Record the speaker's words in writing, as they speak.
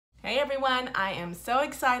everyone, I am so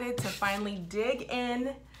excited to finally dig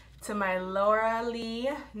in to my Laura Lee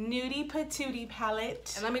Nudie Patootie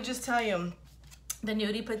palette. And let me just tell you, the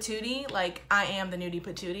Nudie Patootie, like I am the Nudie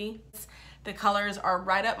Patootie. The colors are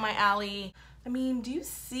right up my alley. I mean, do you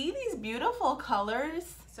see these beautiful colors?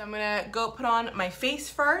 So I'm gonna go put on my face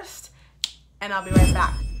first and I'll be right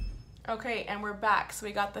back. Okay, and we're back. So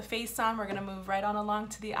we got the face on, we're gonna move right on along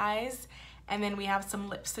to the eyes. And then we have some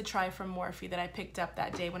lips to try from Morphe that I picked up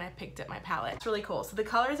that day when I picked up my palette. It's really cool. So the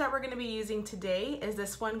colors that we're gonna be using today is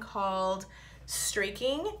this one called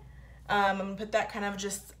Streaking. I'm gonna put that kind of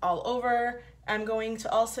just all over. I'm going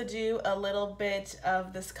to also do a little bit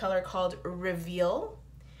of this color called Reveal.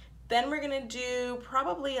 Then we're gonna do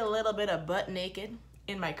probably a little bit of Butt Naked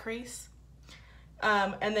in my crease.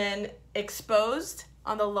 And then Exposed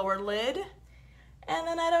on the lower lid. And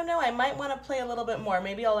then I don't know, I might want to play a little bit more.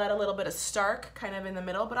 Maybe I'll add a little bit of Stark kind of in the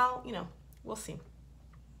middle, but I'll, you know, we'll see.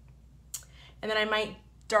 And then I might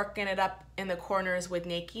darken it up in the corners with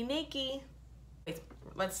Nakey Nakey.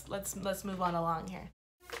 Let's move on along here.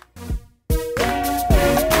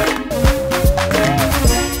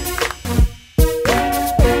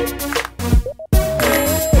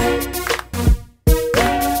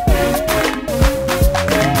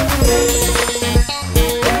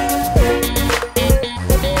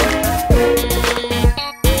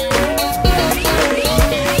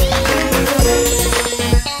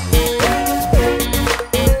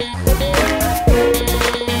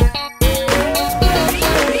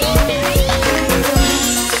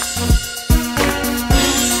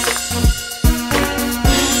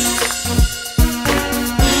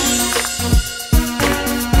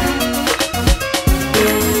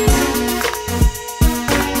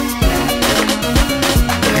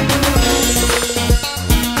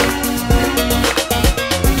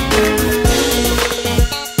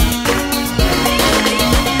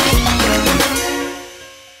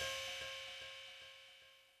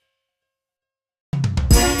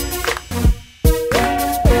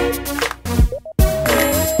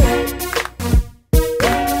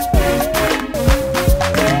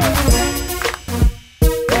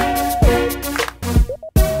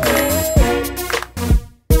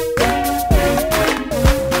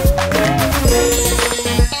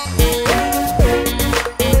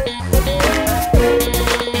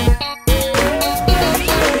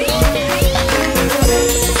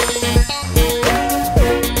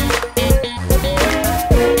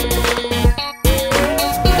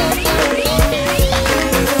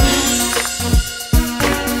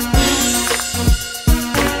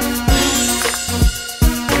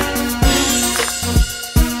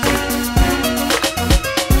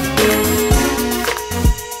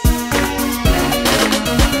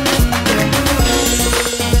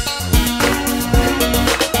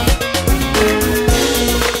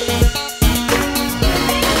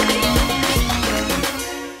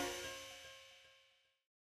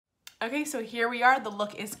 Okay, so here we are. The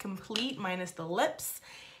look is complete minus the lips.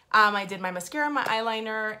 I did my mascara, my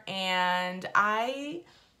eyeliner, and I'm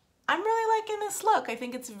really liking this look. I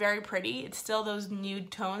think it's very pretty. It's still those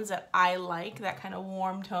nude tones that I like, that kind of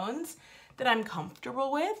warm tones that I'm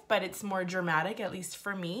comfortable with, but it's more dramatic, at least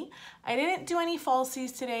for me. I didn't do any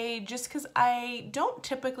falsies today just because I don't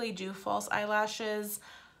typically do false eyelashes,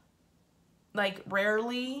 like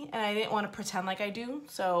rarely, and I didn't want to pretend like I do,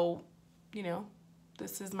 so, you know,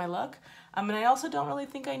 this is my look. And I also don't really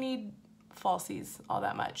think I need falsies all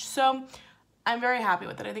that much. So I'm very happy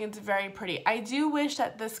with it. I think it's very pretty. I do wish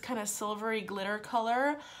that this kind of silvery glitter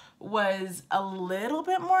color was a little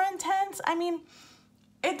bit more intense. I mean,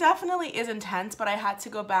 it definitely is intense, but I had to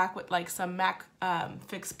go back with like some MAC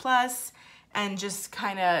Fix Plus and just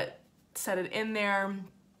kind of set it in there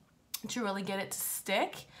to really get it to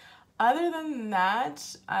stick. Other than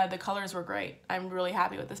that, the colors were great. I'm really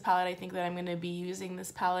happy with this palette. I think that I'm gonna be using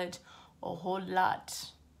this palette a whole lot.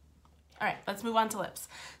 All right, let's move on to lips.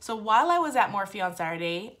 So while I was at Morphe on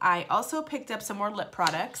Saturday, I also picked up some more lip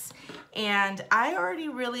products, and I already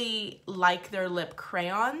really like their lip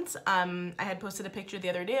crayons. I had posted a picture the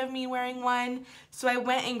other day of me wearing one, so I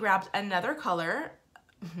went and grabbed another color.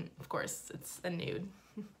 Of course, it's a nude.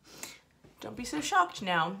 Don't be so shocked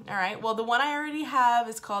now. All right, well, the one I already have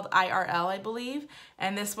is called IRL, I believe,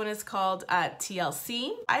 and this one is called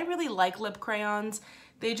TLC. I really like lip crayons.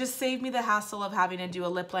 They just save me the hassle of having to do a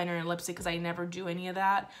lip liner and lipstick because I never do any of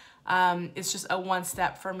that. It's just a one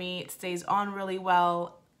step for me. It stays on really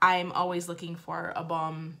well. I'm always looking for a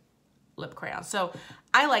bomb lip crayon. So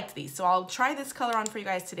I liked these, so I'll try this color on for you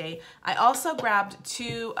guys today. I also grabbed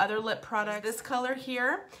two other lip products. This color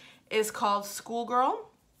here is called Schoolgirl.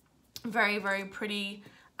 Very, very pretty.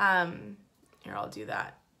 Here, I'll do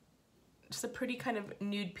that. just a pretty kind of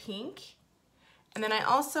nude pink. And then I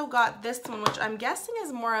also got this one, which I'm guessing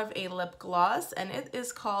is more of a lip gloss, and it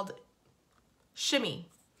is called Shimmy.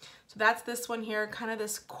 So that's this one here, kind of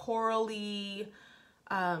this corally,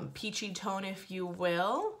 peachy tone, if you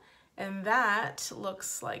will. And that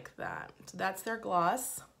looks like that. So that's their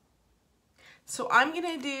gloss. So I'm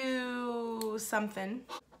gonna do something,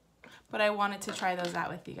 but I wanted to try those out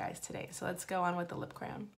with you guys today. So let's go on with the lip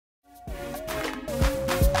crayon.